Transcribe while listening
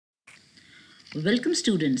Welcome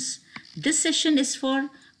students. This session is for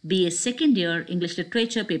BA second year English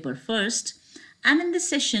Literature paper first, and in this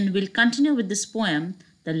session we'll continue with this poem,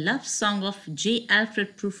 The Love Song of J.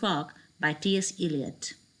 Alfred Prufrock by T.S.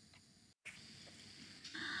 Eliot.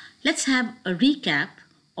 Let's have a recap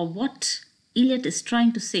of what Eliot is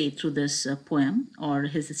trying to say through this poem or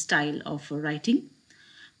his style of writing.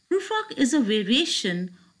 Prufrock is a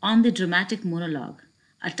variation on the dramatic monologue,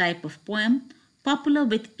 a type of poem popular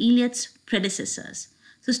with Eliot's predecessors.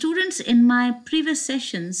 So students, in my previous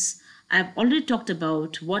sessions, I've already talked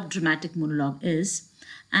about what dramatic monologue is,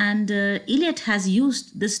 and Eliot has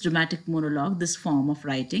used this dramatic monologue, this form of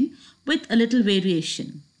writing, with a little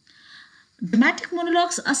variation. Dramatic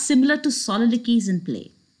monologues are similar to soliloquies in play.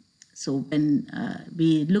 So when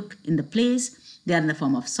we look in the plays, they are in the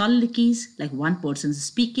form of soliloquies, like one person is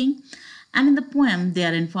speaking, and in the poem, they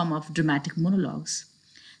are in form of dramatic monologues.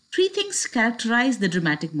 Three things characterize the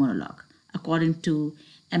dramatic monologue, according to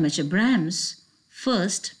M.H. Abrams.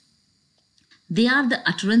 First, they are the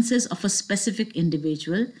utterances of a specific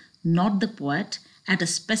individual, not the poet, at a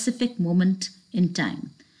specific moment in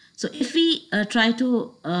time. So if we try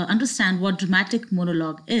to understand what dramatic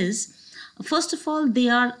monologue is, first of all, they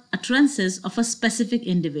are utterances of a specific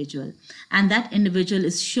individual, and that individual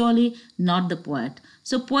is surely not the poet.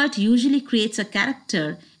 So poet usually creates a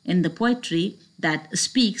character in the poetry that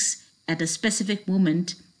speaks at a specific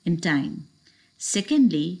moment in time.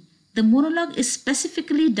 Secondly, the monologue is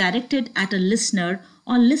specifically directed at a listener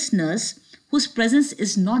or listeners whose presence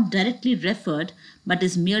is not directly referred but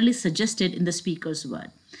is merely suggested in the speaker's word.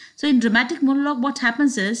 So in dramatic monologue, what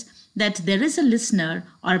happens is that there is a listener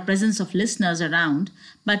or a presence of listeners around,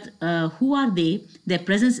 but who are they? Their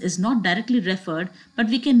presence is not directly referred, but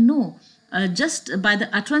we can know just by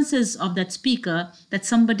the utterances of that speaker that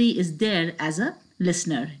somebody is there as a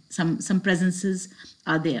listener. Some presences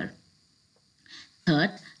are there.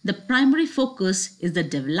 Third, the primary focus is the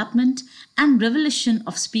development and revelation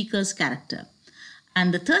of speaker's character.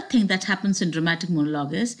 And the third thing that happens in dramatic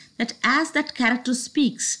monologue is that as that character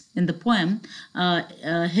speaks in the poem,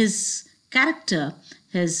 his character,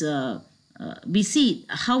 we see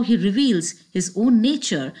how he reveals his own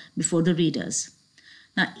nature before the readers.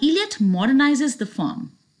 Now, Eliot modernizes the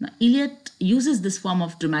form. Now, Eliot uses this form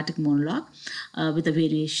of dramatic monologue with a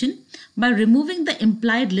variation by removing the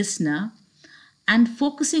implied listener and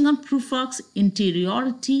focusing on Prufrock's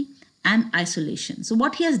interiority and isolation. So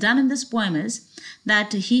what he has done in this poem is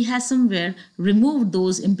that he has somewhere removed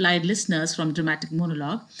those implied listeners from dramatic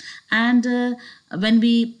monologue. And when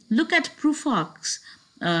we look at Prufrock's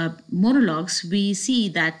monologues, we see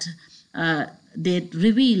that they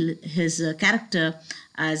reveal his character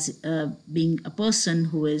as being a person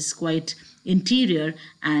who is quite interior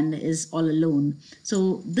and is all alone.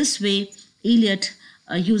 So this way, Eliot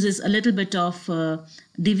uses a little bit of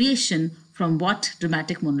deviation from what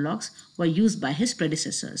dramatic monologues were used by his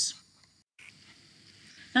predecessors.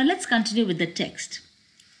 Now let's continue with the text.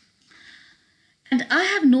 And I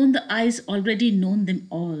have known the eyes, already known them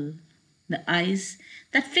all, the eyes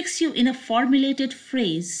that fix you in a formulated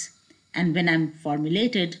phrase, and when I'm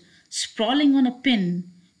formulated, sprawling on a pin,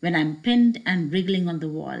 when I'm pinned and wriggling on the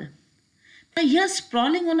wall. Now here,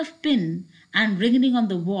 sprawling on a pin and wriggling on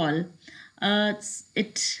the wall,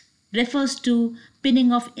 it refers to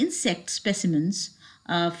pinning of insect specimens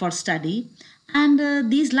for study, and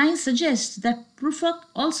these lines suggest that Prufrock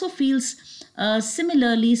also feels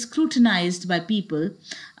similarly scrutinized by people,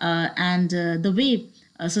 and the way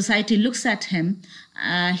society looks at him,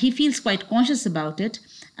 he feels quite conscious about it,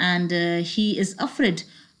 and he is afraid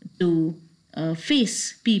to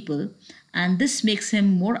face people, and this makes him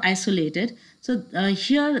more isolated. So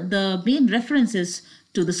here the main reference is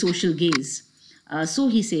to the social gaze. So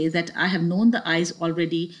he says that I have known the eyes,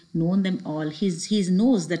 already known them all. He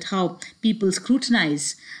knows that how people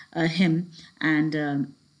scrutinize him, and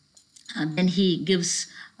then he gives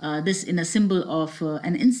this in a symbol of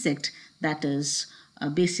an insect that is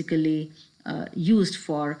basically used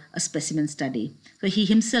for a specimen study. So he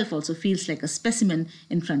himself also feels like a specimen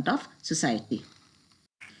in front of society.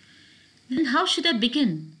 Then how should I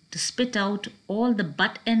begin to spit out all the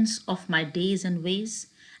butt ends of my days and ways?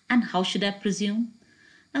 And how should I presume?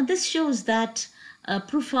 Now this shows that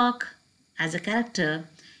Prufrock, as a character,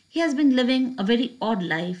 he has been living a very odd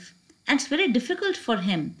life, and it's very difficult for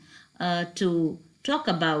him to talk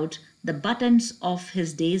about the butt ends of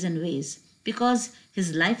his days and ways, because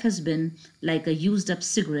his life has been like a used up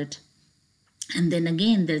cigarette. And then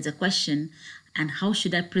again there's a question, and how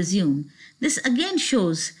should I presume? This again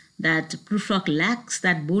shows that Prufrock lacks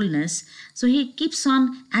that boldness, so he keeps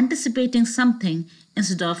on anticipating something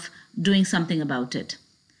instead of doing something about it.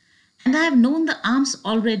 And I have known the arms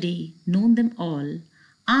already, known them all,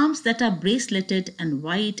 arms that are braceleted and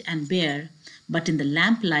white and bare, but in the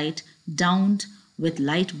lamplight downed with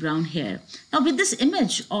light brown hair. Now, with this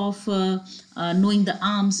image of knowing the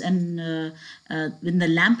arms and in the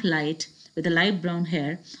lamplight with the light brown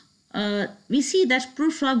hair, we see that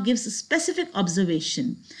Prufrock gives a specific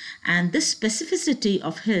observation, and this specificity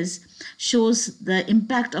of his shows the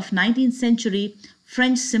impact of 19th century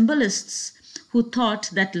French symbolists who thought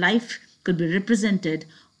that life could be represented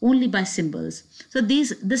only by symbols. So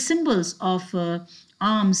the symbols of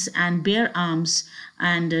arms and bare arms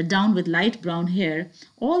and down with light brown hair,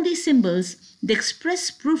 all these symbols, they express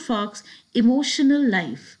Prufrock's emotional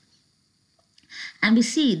life. And we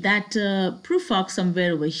see that Prufrock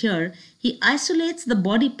somewhere over here, he isolates the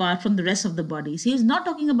body part from the rest of the body. So he's not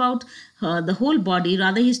talking about the whole body,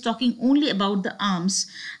 rather he's talking only about the arms.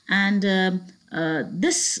 And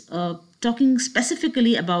this talking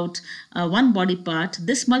specifically about one body part,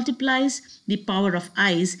 this multiplies the power of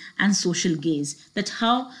eyes and social gaze. That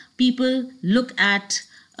how people look at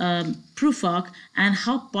Prufrock and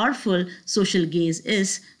how powerful social gaze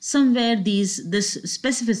is. Somewhere this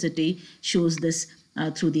specificity shows this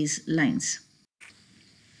through these lines.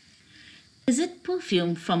 Is it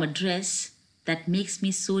perfume from a dress that makes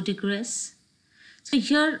me so digress? So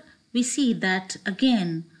here we see that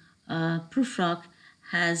again Prufrock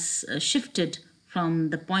has shifted from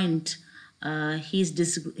the point he's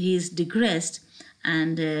digressed,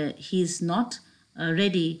 and he's not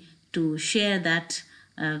ready to share that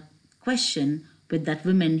question with that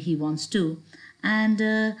woman he wants to.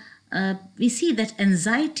 And we see that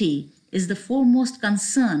anxiety is the foremost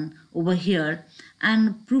concern over here,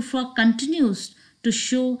 and Prufrock continues to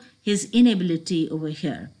show his inability over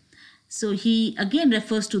here. So he again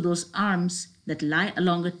refers to those arms that lie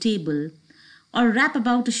along a table or wrap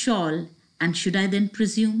about a shawl, and should I then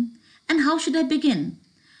presume? And how should I begin?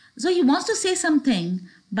 So he wants to say something,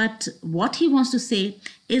 but what he wants to say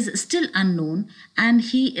is still unknown, and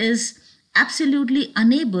he is absolutely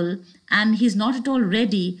unable, and he's not at all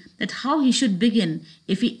ready that how he should begin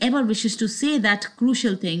if he ever wishes to say that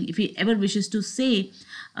crucial thing, if he ever wishes to say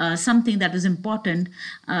something that is important.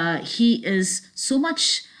 He is so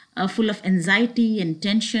much full of anxiety and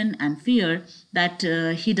tension and fear that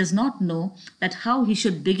he does not know that how he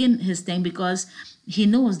should begin his thing, because he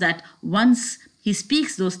knows that once he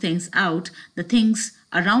speaks those things out, the things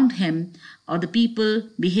around him or the people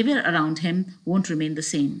behavior around him won't remain the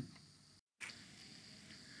same.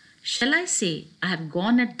 Shall I say I have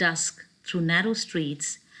gone at dusk through narrow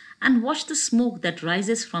streets and watched the smoke that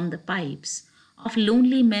rises from the pipes of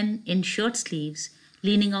lonely men in shirt sleeves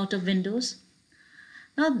leaning out of windows?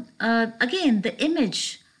 Now, again, the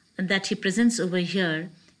image that he presents over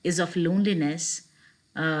here is of loneliness,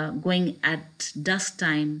 going at dusk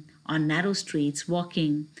time on narrow streets,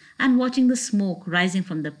 walking and watching the smoke rising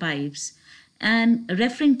from the pipes, and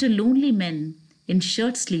referring to lonely men in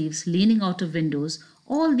shirt sleeves leaning out of windows.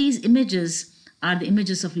 All these images are the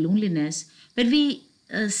images of loneliness, but we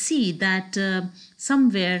see that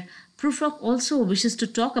somewhere Prufrock also wishes to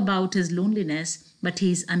talk about his loneliness, but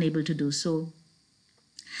he is unable to do so.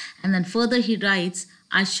 And then further he writes,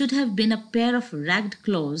 I should have been a pair of ragged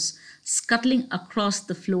claws scuttling across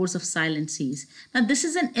the floors of silent seas. Now this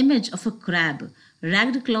is an image of a crab.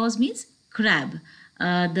 Ragged claws means crab.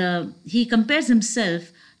 He compares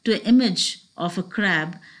himself to an image of a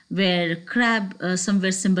crab, where crab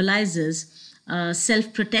somewhere symbolizes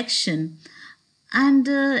self-protection. And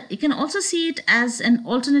you can also see it as an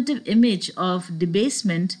alternative image of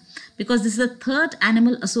debasement, because this is the third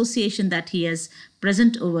animal association that he has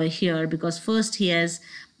present over here, because first he has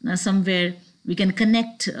somewhere we can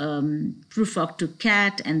connect Prufrock to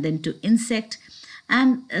cat and then to insect,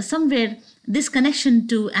 and somewhere this connection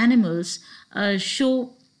to animals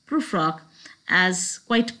show Prufrock as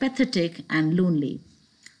quite pathetic and lonely.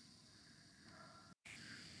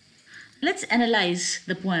 Let's analyze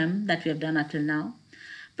the poem that we have done until now.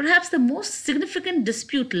 Perhaps the most significant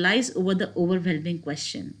dispute lies over the overwhelming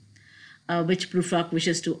question, which Prufrock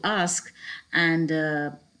wishes to ask, and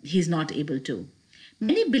he's not able to.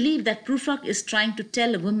 Many believe that Prufrock is trying to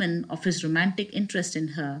tell a woman of his romantic interest in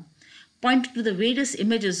her, pointing to the various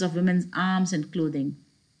images of women's arms and clothing.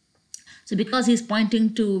 So because he's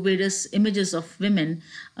pointing to various images of women,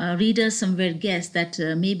 readers somewhere guess that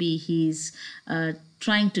maybe he's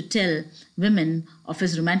trying to tell women of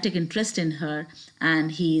his romantic interest in her,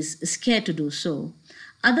 and he's scared to do so.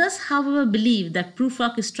 Others, however, believe that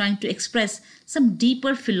Prufrock is trying to express some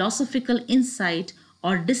deeper philosophical insight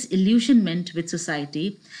or disillusionment with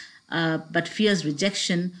society, but fears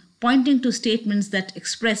rejection, pointing to statements that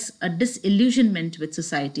express a disillusionment with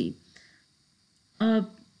society. Uh,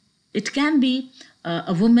 it can be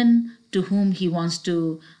a woman to whom he wants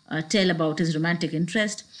to tell about his romantic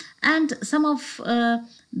interest, and some of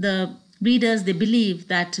the readers, they believe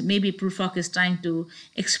that maybe Prufrock is trying to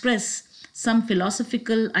express some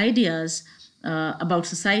philosophical ideas about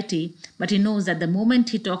society, but he knows that the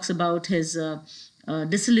moment he talks about his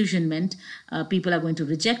disillusionment, people are going to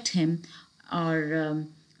reject him, or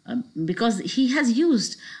because he has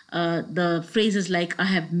used the phrases like, I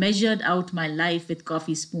have measured out my life with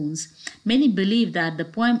coffee spoons. Many believe that the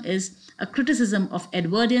poem is a criticism of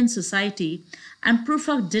Edwardian society, and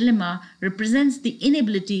Prufrock's dilemma represents the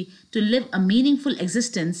inability to live a meaningful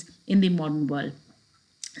existence in the modern world.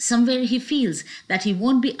 Somewhere he feels that he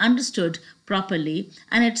won't be understood properly,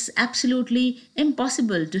 and it's absolutely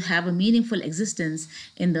impossible to have a meaningful existence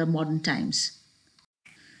in the modern times.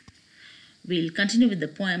 We'll continue with the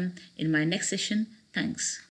poem in my next session. Thanks.